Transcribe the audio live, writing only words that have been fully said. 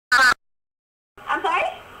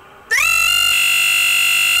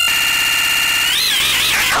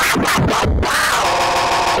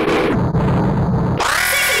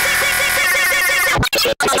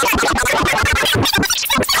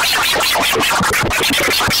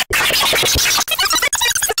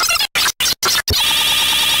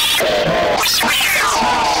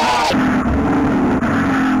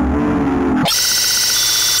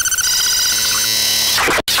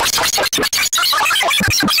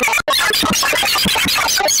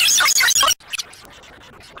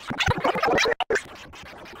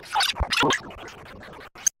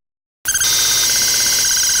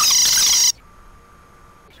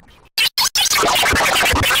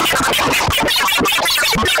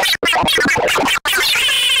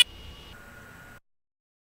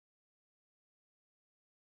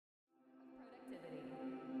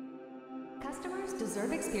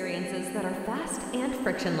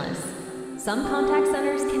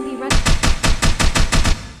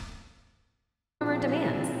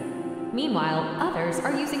Meanwhile, others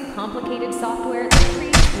are using complicated software that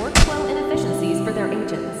creates workflow inefficiencies for their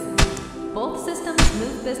agents. Both systems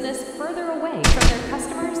move business further away from their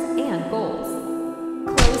customers and goals.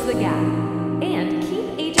 Close the gap and keep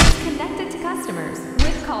agents connected to customers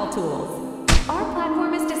with Call Tools. Our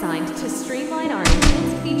platform is designed to streamline our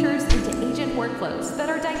enhanced features into agent workflows that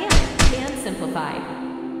are dynamic and simplified,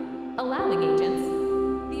 allowing agents